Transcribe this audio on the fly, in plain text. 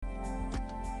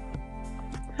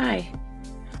Hi,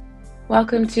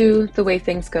 welcome to The Way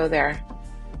Things Go There.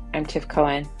 I'm Tiff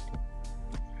Cohen.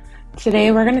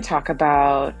 Today we're going to talk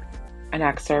about an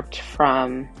excerpt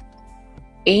from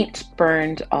Ain't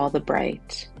Burned All the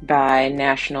Bright by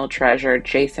national treasure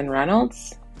Jason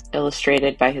Reynolds,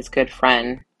 illustrated by his good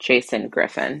friend Jason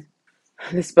Griffin.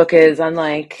 This book is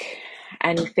unlike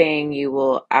anything you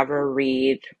will ever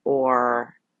read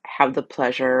or have the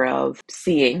pleasure of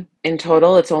seeing. In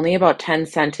total, it's only about 10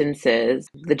 sentences.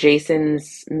 The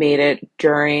Jasons made it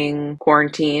during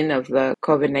quarantine of the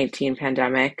COVID-19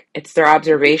 pandemic. It's their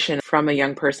observation from a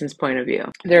young person's point of view.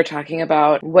 They're talking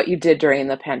about what you did during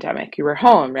the pandemic. You were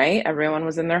home, right? Everyone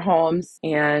was in their homes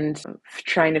and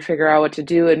trying to figure out what to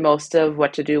do, and most of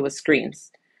what to do was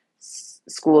screens.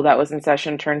 School that was in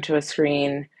session turned to a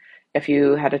screen. If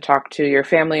you had to talk to your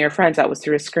family or friends, that was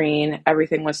through a screen.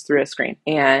 Everything was through a screen.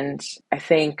 And I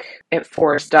think it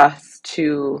forced us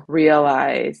to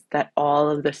realize that all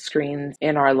of the screens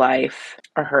in our life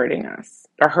are hurting us,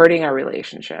 are hurting our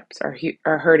relationships,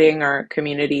 are hurting our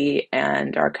community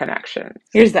and our connections.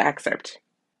 Here's the excerpt.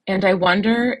 And I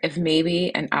wonder if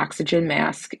maybe an oxygen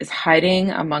mask is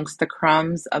hiding amongst the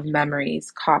crumbs of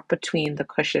memories caught between the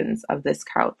cushions of this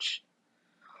couch.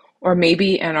 Or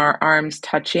maybe in our arms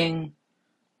touching,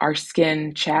 our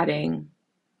skin chatting,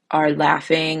 our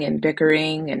laughing and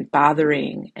bickering and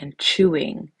bothering and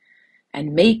chewing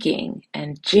and making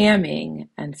and jamming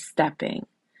and stepping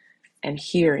and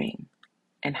hearing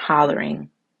and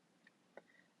hollering.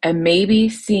 And maybe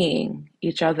seeing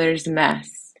each other's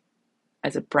mess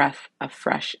as a breath of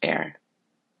fresh air.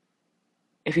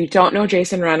 If you don't know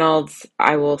Jason Reynolds,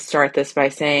 I will start this by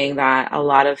saying that a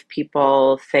lot of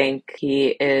people think he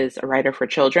is a writer for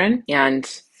children, and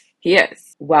he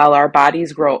is. While our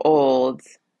bodies grow old,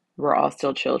 we're all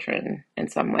still children in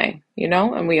some way,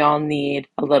 and we all need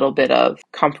a little bit of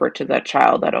comfort to that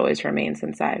child that always remains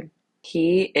inside.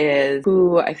 He is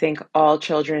who I think all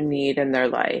children need in their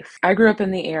life. I grew up in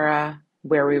the era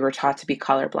where we were taught to be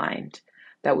colorblind,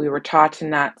 that we were taught to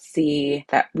not see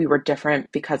that we were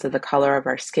different because of the color of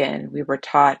our skin. We were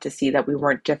taught to see that we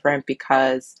weren't different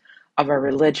because of our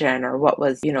religion or what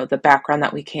was, the background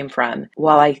that we came from.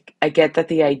 While I get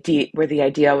that where the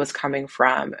idea was coming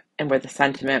from and where the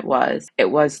sentiment was,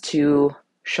 it was to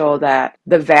show that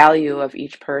the value of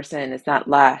each person is not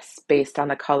less based on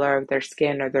the color of their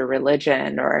skin or their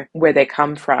religion or where they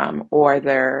come from or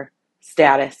their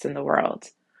status in the world.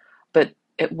 But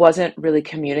it wasn't really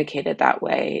communicated that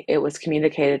way. It was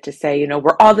communicated to say,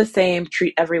 we're all the same,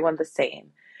 treat everyone the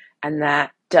same. And that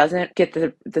doesn't get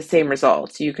the same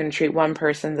results. You can treat one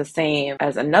person the same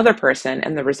as another person,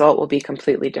 and the result will be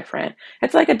completely different.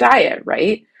 It's like a diet,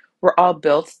 right? We're all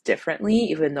built differently,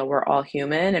 even though we're all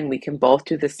human, and we can both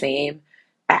do the same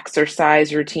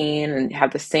exercise routine and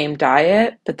have the same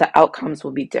diet, but the outcomes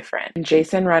will be different. And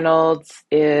Jason Reynolds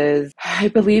I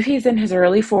believe he's in his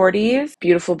early 40s,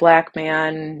 beautiful black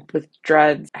man with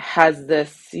dreads, has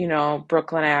this,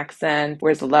 Brooklyn accent,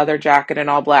 wears a leather jacket and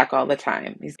all black all the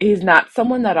time. He's not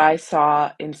someone that I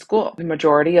saw in school. The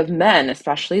majority of men,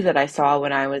 especially that I saw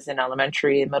when I was in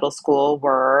elementary and middle school,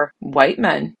 were white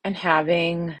men. And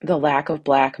having the lack of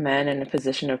black men in a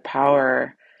position of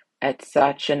power at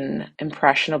such an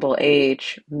impressionable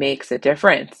age makes a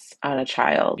difference on a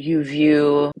child. You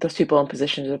view those people in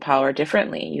positions of power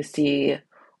differently. You see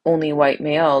only white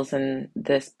males in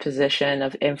this position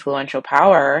of influential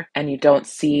power, and you don't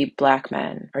see black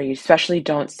men, or you especially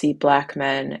don't see black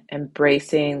men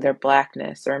embracing their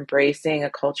blackness or embracing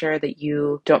a culture that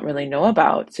you don't really know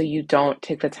about. So you don't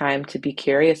take the time to be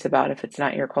curious about if it's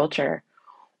not your culture.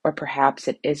 Or perhaps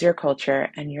it is your culture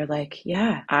and you're like,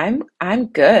 yeah, I'm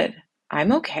good.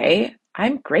 I'm okay.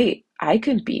 I'm great. I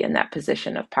can be in that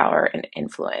position of power and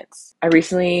influence. I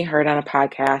recently heard on a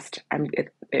podcast,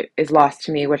 it is lost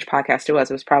to me which podcast it was.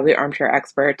 It was probably Armchair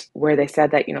Expert, where they said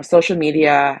that, social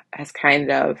media has kind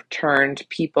of turned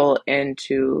people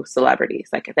into celebrities.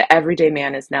 Like the everyday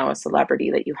man is now a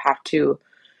celebrity, that you have to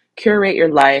curate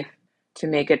your life to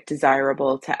make it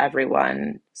desirable to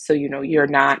everyone. So, you're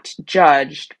not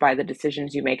judged by the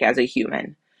decisions you make as a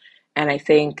human. And I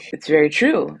think it's very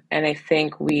true. And I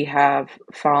think we have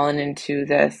fallen into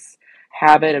this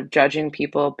habit of judging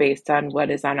people based on what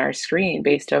is on our screen,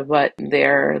 based on what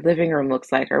their living room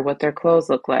looks like or what their clothes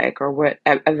look like or what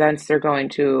events they're going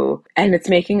to. And it's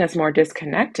making us more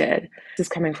disconnected. This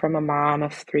is coming from a mom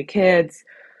of 3 kids.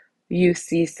 You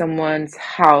see someone's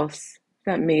house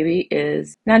that maybe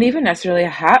is not even necessarily a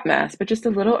hot mess, but just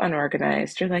a little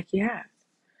unorganized. You're like, yeah,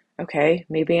 okay,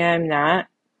 maybe I'm not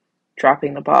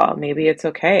dropping the ball. Maybe it's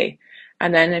okay.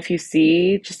 And then if you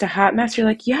see just a hot mess, you're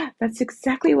like, yeah, that's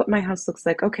exactly what my house looks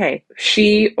like. Okay,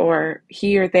 she or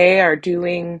he or they are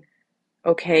doing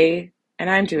okay, and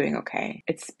I'm doing okay.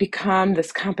 It's become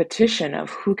this competition of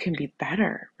who can be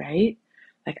better, right?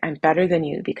 Like, I'm better than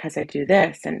you because I do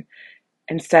this. And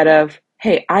instead of,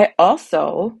 hey, I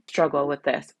also struggle with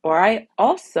this, or I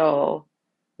also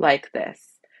like this,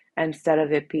 instead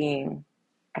of it being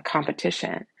a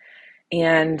competition.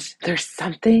 And there's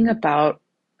something about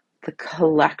the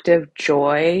collective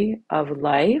joy of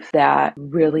life that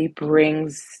really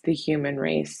brings the human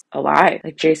race alive.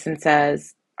 Like Jason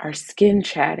says, our skin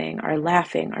chatting, our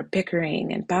laughing, our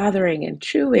bickering and bothering and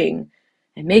chewing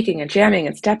and making and jamming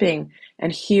and stepping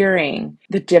and hearing,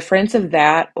 the difference of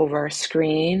that over a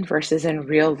screen versus in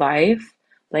real life,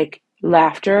 like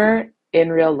laughter in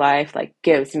real life, like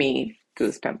gives me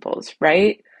goose pimples,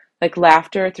 right? Like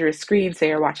laughter through a screen, say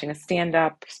you're watching a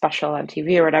stand-up special on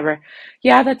TV or whatever,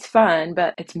 yeah, that's fun,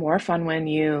 but it's more fun when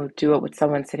you do it with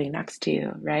someone sitting next to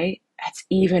you, right? It's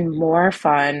even more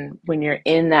fun when you're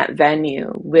in that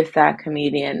venue with that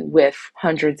comedian, with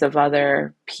hundreds of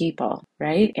other people,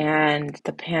 right? And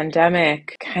the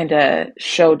pandemic kind of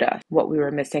showed us what we were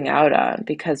missing out on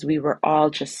because we were all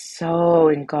just so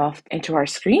engulfed into our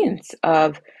screens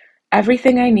of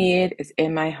everything I need is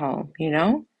in my home, you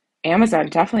know? Amazon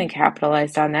definitely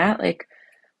capitalized on that. Like,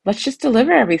 let's just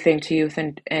deliver everything to you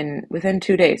within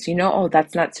 2 days. You know, oh,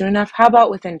 that's not soon enough. How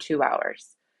about within 2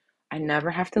 hours? I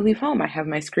never have to leave home. I have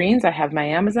my screens, I have my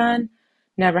Amazon,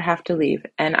 never have to leave.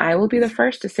 And I will be the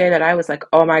first to say that I was like,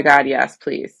 oh my God, yes,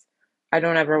 please. I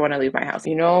don't ever want to leave my house.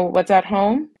 You know what's at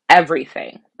home?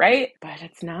 Everything, right? But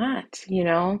it's not,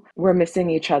 we're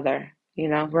missing each other.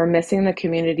 We're missing the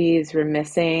communities, we're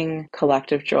missing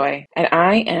collective joy. And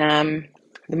I am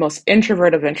the most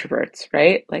introvert of introverts,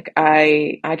 right? Like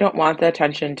I don't want the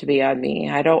attention to be on me.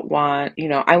 I don't want,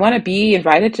 I want to be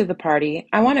invited to the party.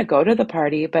 I want to go to the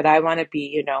party, but I want to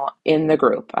be, in the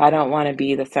group. I don't want to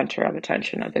be the center of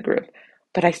attention of the group,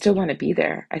 but I still want to be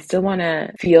there. I still want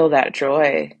to feel that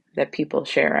joy that people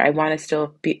share. I want to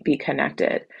still be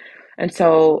connected. And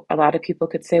so a lot of people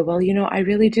could say, well, I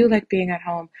really do like being at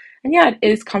home. And yeah, it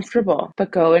is comfortable,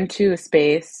 but go into a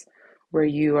space where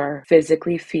you are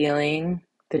physically feeling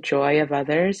the joy of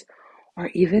others, or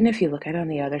even if you look at it on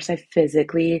the other side,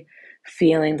 physically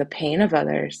feeling the pain of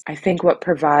others. I think what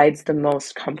provides the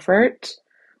most comfort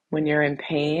when you're in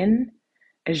pain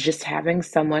is just having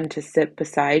someone to sit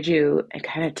beside you and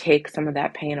kind of take some of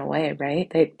that pain away, right?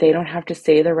 They don't have to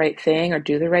say the right thing or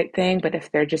do the right thing, but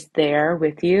if they're just there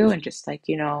with you and just like,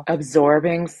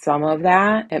 absorbing some of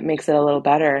that, it makes it a little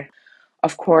better.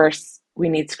 Of course, we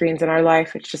need screens in our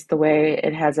life. It's just the way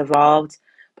it has evolved.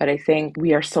 But I think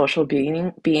we are social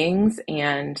beings,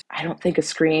 and I don't think a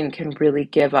screen can really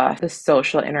give us the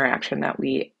social interaction that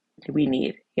we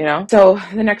need. So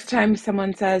the next time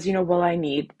someone says, well, I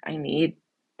need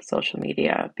social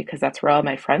media because that's where all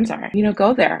my friends are,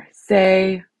 go there.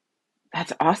 Say,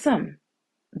 that's awesome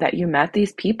that you met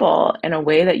these people in a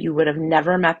way that you would have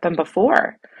never met them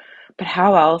before. But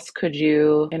how else could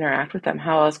you interact with them?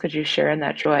 How else could you share in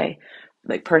that joy?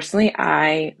 Like personally,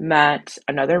 I met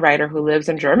another writer who lives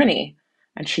in Germany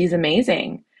and she's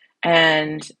amazing.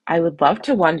 And I would love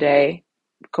to one day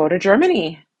go to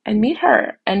Germany and meet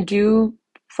her and do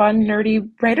fun, nerdy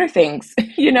writer things,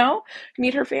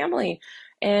 meet her family.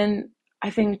 And I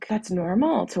think that's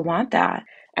normal to want that.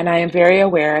 And I am very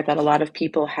aware that a lot of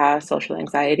people have social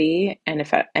anxiety. And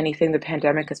if anything, the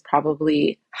pandemic has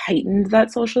probably heightened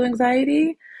that social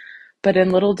anxiety. But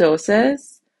in little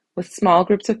doses, with small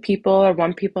groups of people or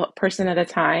person at a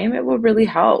time, it will really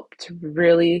help to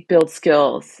really build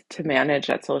skills to manage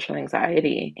that social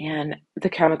anxiety. And the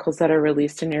chemicals that are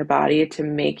released in your body to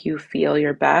make you feel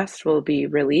your best will be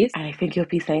released. And I think you'll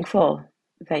be thankful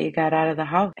that you got out of the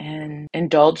house and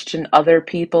indulged in other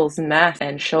people's mess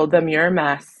and showed them your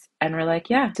mess. And we're like,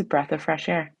 yeah, it's a breath of fresh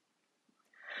air.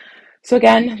 So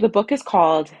again, the book is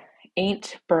called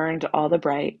Ain't Burned All the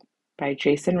Bright by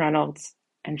Jason Reynolds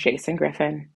and Jason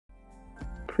Griffin.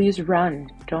 Please run,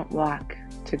 don't walk,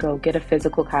 to go get a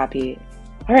physical copy.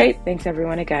 All right, thanks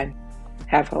everyone again.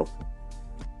 Have hope.